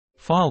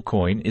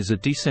Filecoin is a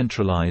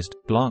decentralized,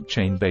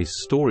 blockchain-based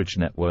storage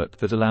network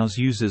that allows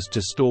users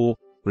to store,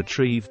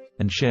 retrieve,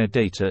 and share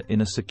data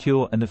in a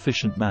secure and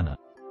efficient manner.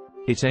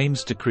 It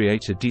aims to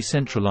create a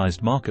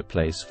decentralized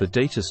marketplace for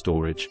data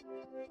storage,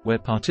 where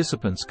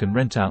participants can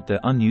rent out their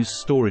unused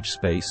storage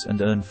space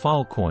and earn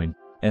Filecoin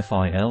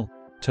 (FIL)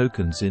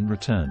 tokens in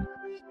return.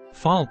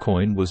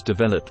 Filecoin was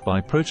developed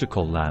by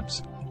Protocol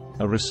Labs,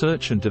 a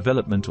research and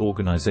development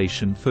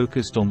organization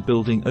focused on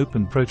building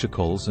open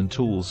protocols and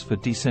tools for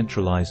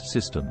decentralized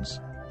systems.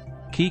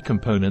 Key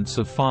components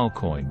of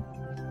Filecoin.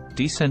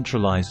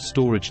 Decentralized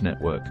storage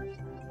network.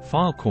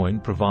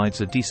 Filecoin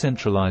provides a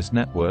decentralized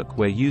network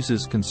where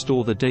users can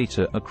store the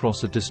data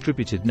across a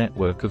distributed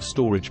network of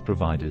storage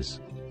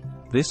providers.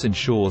 This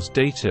ensures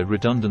data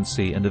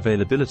redundancy and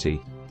availability,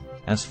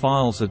 as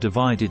files are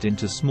divided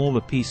into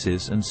smaller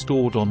pieces and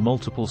stored on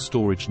multiple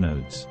storage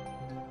nodes.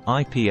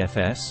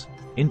 IPFS,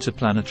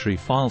 Interplanetary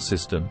File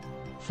System.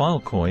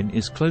 Filecoin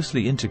is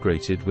closely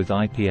integrated with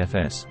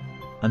IPFS,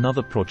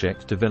 another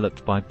project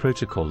developed by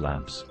Protocol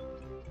Labs.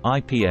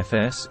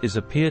 IPFS is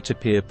a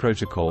peer-to-peer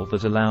protocol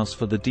that allows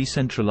for the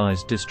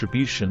decentralized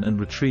distribution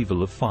and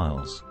retrieval of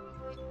files.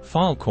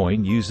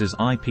 Filecoin uses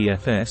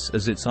IPFS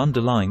as its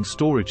underlying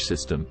storage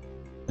system,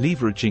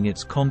 leveraging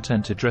its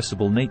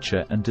content-addressable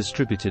nature and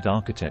distributed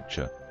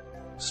architecture.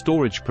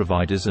 Storage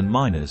providers and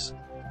miners.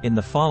 In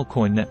the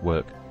Filecoin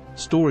network,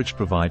 storage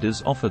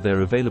providers offer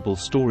their available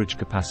storage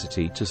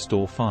capacity to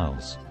store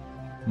files.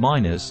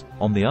 Miners,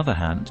 on the other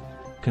hand,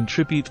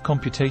 contribute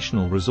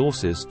computational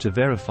resources to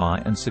verify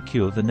and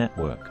secure the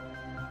network.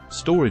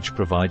 Storage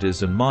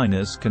providers and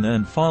miners can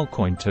earn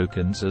Filecoin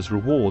tokens as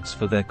rewards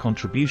for their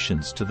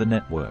contributions to the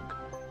network.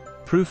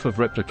 Proof of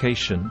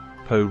replication,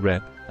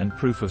 PO-REP, and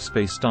proof of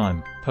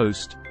spacetime,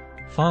 POST.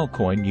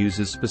 Filecoin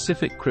uses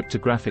specific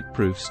cryptographic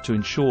proofs to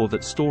ensure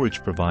that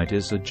storage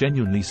providers are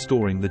genuinely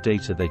storing the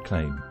data they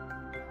claim.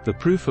 The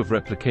proof of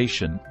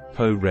replication,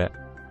 PO-REP,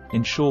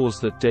 ensures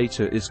that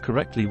data is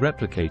correctly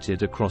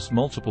replicated across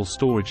multiple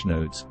storage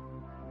nodes,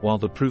 while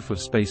the proof of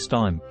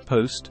spacetime,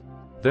 POST,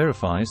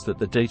 verifies that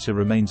the data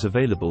remains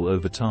available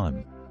over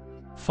time.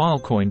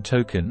 Filecoin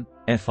token,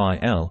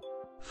 FIL.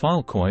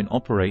 Filecoin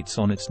operates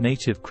on its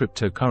native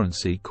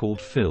cryptocurrency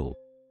called FIL.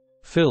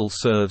 FIL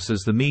serves as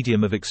the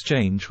medium of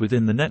exchange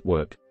within the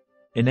network,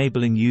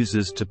 enabling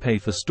users to pay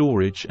for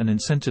storage and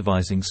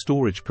incentivizing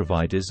storage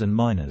providers and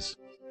miners.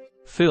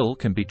 FIL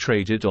can be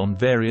traded on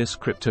various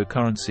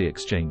cryptocurrency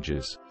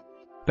exchanges.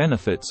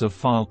 Benefits of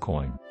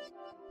Filecoin.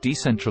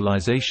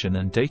 Decentralization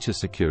and data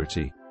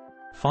security.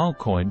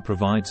 Filecoin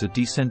provides a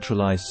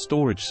decentralized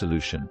storage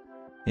solution,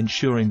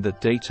 ensuring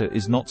that data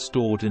is not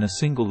stored in a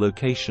single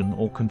location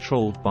or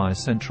controlled by a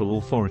central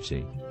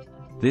authority.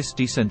 This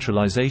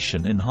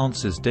decentralization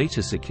enhances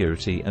data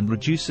security and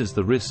reduces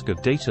the risk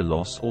of data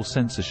loss or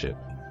censorship.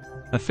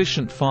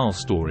 Efficient file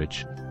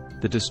storage.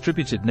 The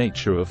distributed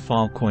nature of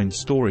Filecoin's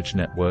storage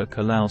network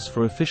allows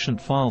for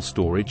efficient file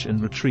storage and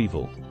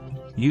retrieval.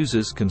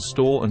 Users can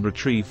store and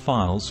retrieve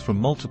files from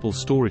multiple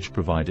storage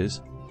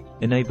providers,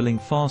 enabling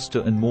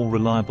faster and more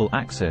reliable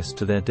access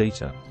to their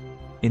data.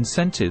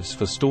 Incentives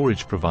for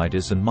storage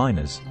providers and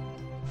miners.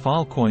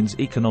 Filecoin's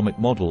economic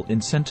model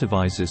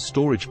incentivizes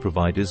storage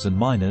providers and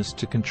miners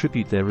to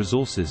contribute their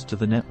resources to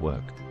the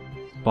network.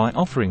 By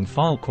offering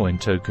Filecoin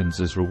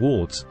tokens as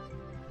rewards,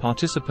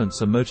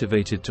 participants are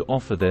motivated to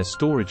offer their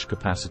storage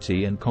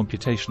capacity and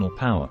computational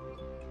power,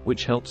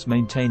 which helps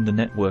maintain the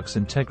network's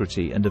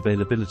integrity and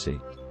availability.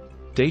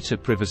 Data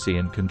privacy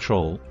and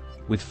control.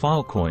 With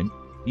Filecoin,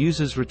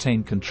 users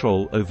retain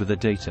control over their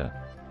data.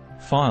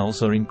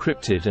 Files are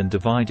encrypted and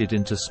divided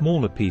into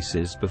smaller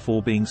pieces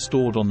before being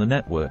stored on the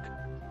network,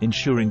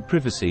 ensuring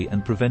privacy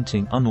and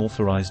preventing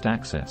unauthorized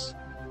access.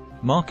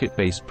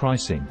 Market-based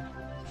pricing.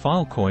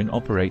 Filecoin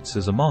operates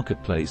as a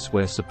marketplace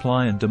where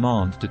supply and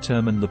demand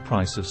determine the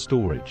price of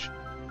storage.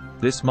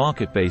 This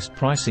market-based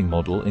pricing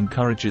model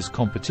encourages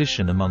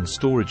competition among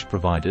storage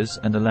providers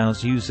and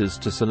allows users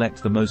to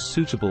select the most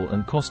suitable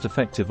and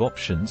cost-effective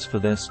options for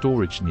their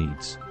storage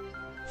needs.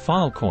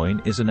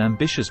 Filecoin is an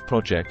ambitious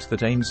project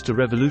that aims to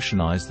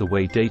revolutionize the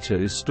way data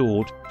is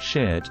stored,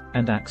 shared,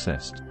 and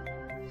accessed.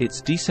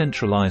 Its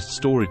decentralized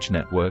storage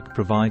network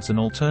provides an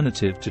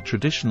alternative to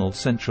traditional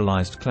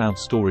centralized cloud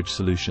storage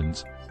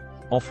solutions,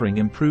 offering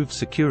improved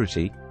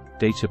security,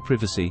 data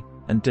privacy,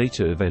 and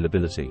data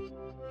availability.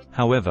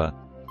 However,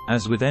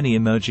 as with any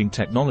emerging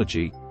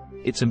technology,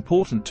 it's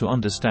important to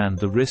understand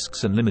the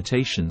risks and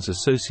limitations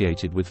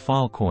associated with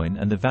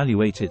Filecoin and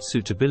evaluate its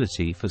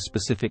suitability for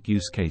specific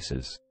use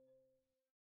cases.